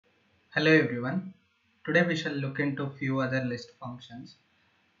Hello everyone. Today we shall look into few other list functions.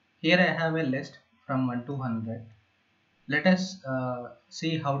 Here I have a list from 1 to 100. Let us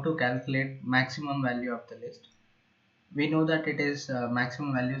see how to calculate maximum value of the list. We know that it is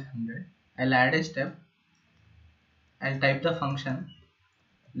maximum value is 100. I'll add a step. I'll type the function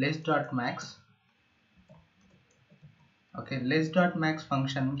list.max. Okay, list.max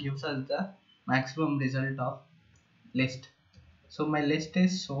function gives us the maximum result of list. So my list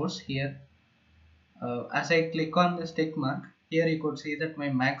is source here. As I click on this tick mark, here you could see that my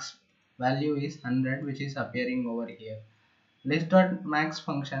max value is 100, which is appearing over here. List.max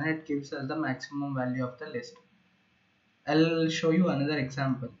function, it gives us the maximum value of the list. I'll show you another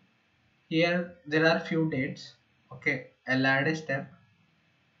example. Here there are few dates. Okay, I'll add a step.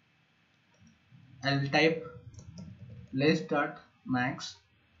 I'll type list.max,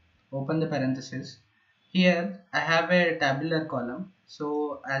 open the parenthesis. Here I have a tabular column,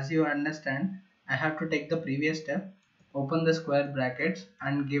 so as you understand, I have to take the previous step, open the square brackets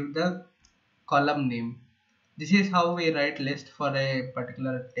and give the column name. This is how we write list for a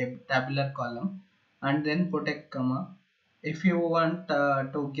particular tabular column, and then put a comma. If you want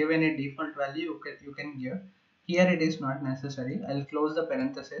to give any default value, you can give. Here it is not necessary. I'll close the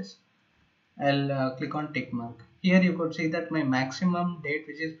parenthesis. I'll click on tick mark. Here you could see that my maximum date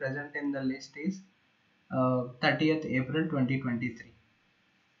which is present in the list is 30th April 2023.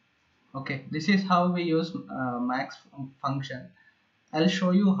 Okay, this is how we use max function. I'll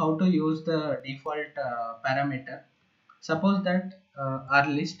show you how to use the default parameter. Suppose that our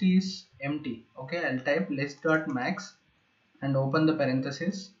list is empty. Okay, I'll type list.max and open the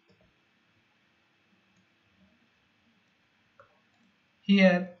parenthesis.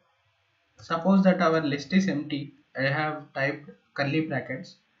 Here, suppose that our list is empty. I have typed curly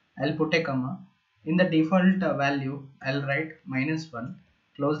brackets. I'll put a comma. In the default value, I'll write -1,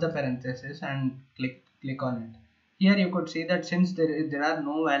 close the parenthesis and click on it. Here you could see that since there are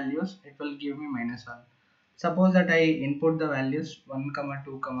no values, it will give me -1. Suppose that I input the values 1,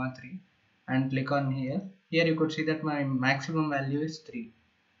 2, 3 and click on here. Here you could see that my maximum value is 3.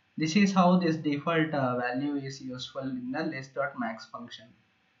 This is how this default value is useful in the list.max function.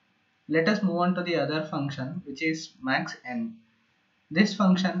 Let us move on to the other function, which is MaxN. This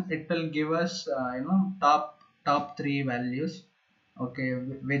function, it will give us top 3 values, okay,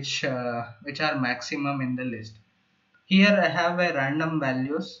 which are maximum in the list. Here I have a random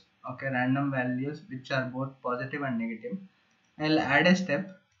values, okay, random values which are both positive and negative. I'll add a step.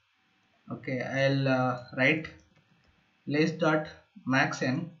 Okay, I'll write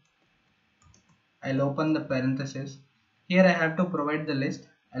list.maxN. I'll open the parenthesis. Here I have to provide the list.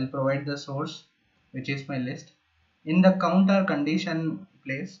 I'll provide the source, which is my list. In the counter condition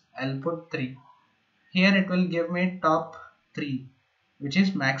place, I'll put 3. Here it will give me top 3, which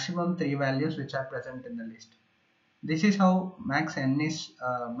is maximum 3 values which are present in the list. This is how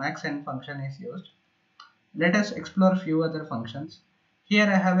MaxN function is used. Let us explore few other functions. Here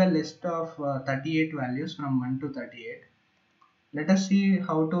I have a list of 38 values from 1 to 38. Let us see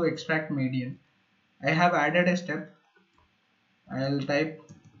how to extract median. I have added a step. I'll type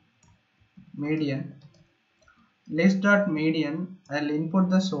median. List.median, I'll input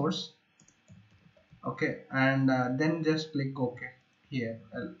the source, okay, and then just click OK. Here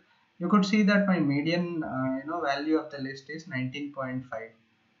you could see that my median value of the list is 19.5.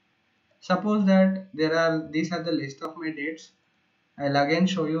 Suppose that these are the list of my dates. I'll again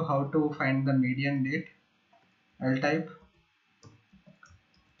show you how to find the median date. I'll type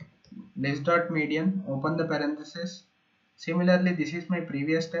list.median, open the parenthesis. Similarly, this is my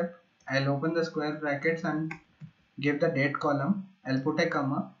previous step. I'll open the square brackets and give the date column. I'll put a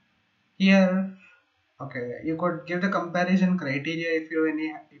comma. Here, okay, you could give the comparison criteria if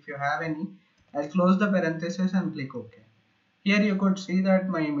you have any. I'll close the parenthesis and click OK. Here you could see that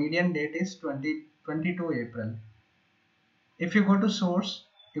my median date is 22 April. If you go to source,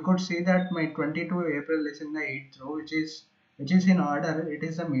 you could see that my 22 April is in the 8th row, which is in order. It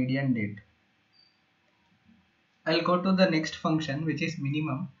is the median date. I'll go to the next function, which is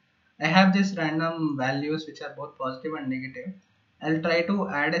minimum. I have this random values which are both positive and negative. I'll try to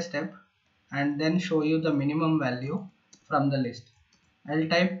add a step and then show you the minimum value from the list. I'll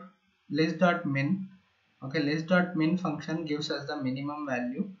type list.min. Okay, list.min function gives us the minimum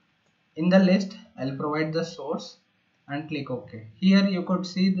value. In the list, I'll provide the source and click OK. Here you could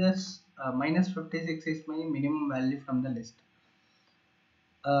see this -56 is my minimum value from the list.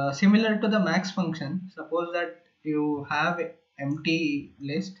 Similar to the max function, suppose that you have empty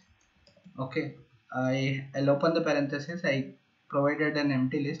list. Okay, I'll open the parenthesis. I provided an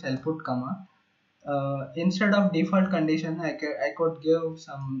empty list. I'll put comma. Instead of default condition, I could give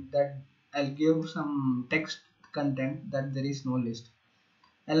some that I'll give some text content that there is no list.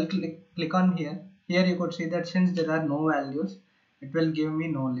 I'll click on here. Here you could see that since there are no values, it will give me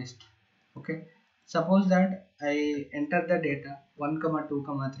no list. Okay. Suppose that I enter the data 1,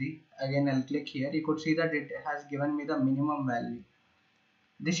 2, 3. Again, I'll click here. You could see that it has given me the minimum value.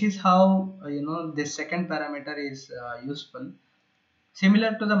 This is how this second parameter is useful.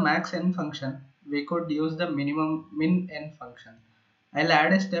 Similar to the MaxN function, we could use the MinN function. I'll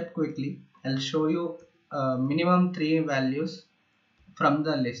add a step quickly. I'll show you minimum 3 values from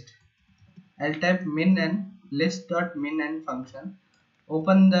the list. I'll type MinN list.minN function,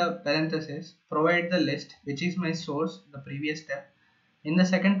 open the parenthesis, provide the list which is my source, the previous step. In the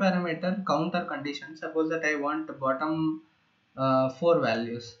second parameter, counter condition, suppose that I want the bottom 4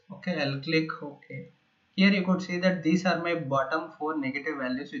 values. Okay, I'll click OK. Here you could see that these are my bottom 4 negative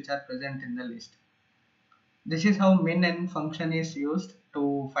values which are present in the list. This is how MinN function is used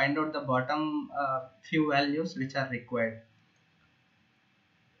to find out the bottom few values which are required.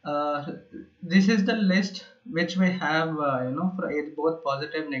 This is the list which we have for both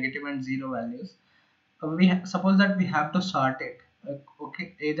positive, negative and 0 values. Suppose that we have to sort it,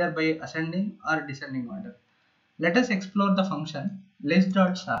 okay, either by ascending or descending order. Let us explore the function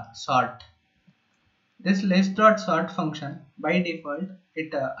list.sort. This list.sort function, by default,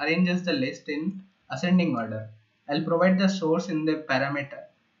 it arranges the list in ascending order. I'll provide the source in the parameter.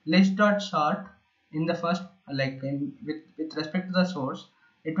 List.sort in the first, with respect to the source,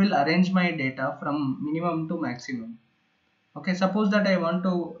 it will arrange my data from minimum to maximum. Okay, suppose that I want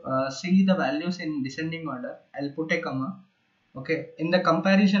to see the values in descending order. I'll put a comma. Okay, in the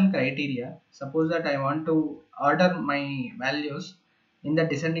comparison criteria, suppose that I want to order my values in the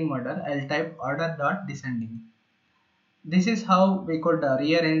descending order, I'll type order dot descending. This is how we could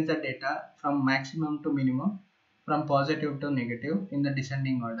rearrange the data from maximum to minimum, from positive to negative in the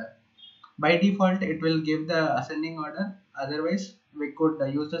descending order. By default, it will give the ascending order. Otherwise, we could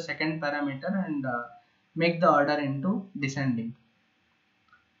use the second parameter and make the order into descending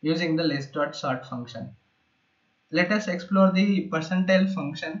using the list.sort function. Let us explore the percentile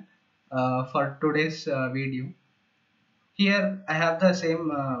function for today's video. Here I have the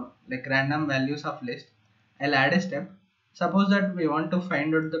same random values of list. I'll add a step. Suppose that we want to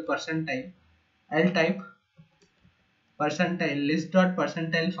find out the percentile. I'll type percentile.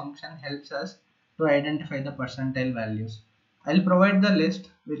 List.percentile function helps us to identify the percentile values. I'll provide the list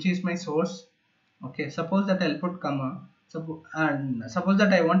which is my source. Okay, suppose that I'll put comma, and suppose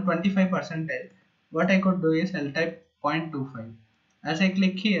that I want 25 percentile. What I could do is I'll type 0.25. As I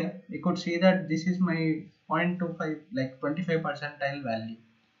click here, you could see that this is my 0.25, like 25 percentile value.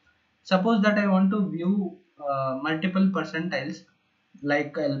 Suppose that I want to view multiple percentiles,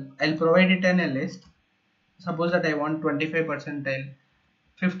 like I'll provide it in a list. Suppose that I want 25 percentile,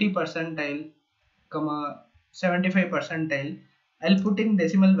 50 percentile, 75 percentile. I'll put in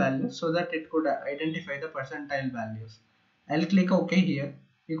decimal values so that it could identify the percentile values. I'll click OK here.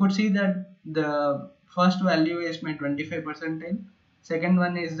 You could see that the first value is my 25 percentile, second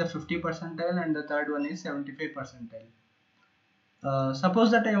one is the 50 percentile, and the third one is 75 percentile. Suppose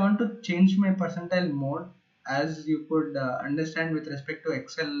that I want to change my percentile mode. As you could understand with respect to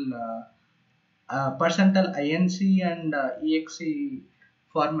Excel, percentile INC and EXE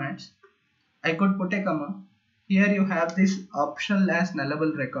formats, I could put a comma. Here you have this optional as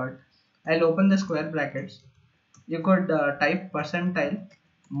nullable record. I'll open the square brackets. You could type percentile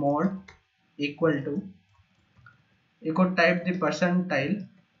mode equal to, you could type the percentile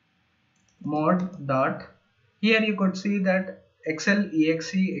mode dot. Here you could see that Excel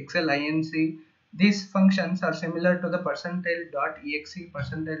exe, Excel inc, these functions are similar to the percentile dot exe,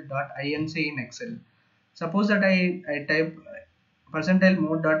 percentile dot inc in Excel. Suppose that I type percentile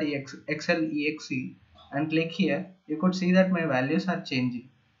mode dot Excel exe and click here, you could see that my values are changing.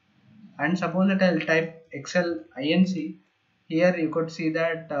 And suppose that I'll type Excel inc, here you could see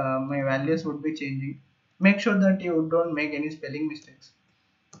that my values would be changing. Make sure that you don't make any spelling mistakes.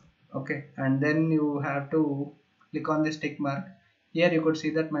 Okay, and then you have to click on this tick mark. Here you could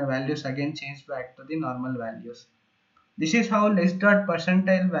see that my values again changed back to the normal values. This is how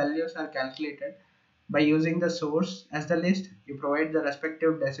list.percentile values are calculated. By using the source as the list, you provide the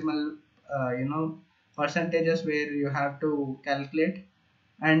respective decimal percentages where you have to calculate,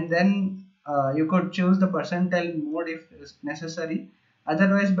 and then you could choose the percentile mode if necessary.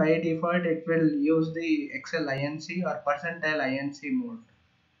 Otherwise, by default it will use the Excel inc or percentile inc mode.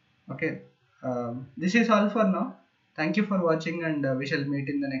 Okay, this is all for now. Thank you for watching, and we shall meet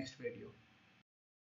in the next video.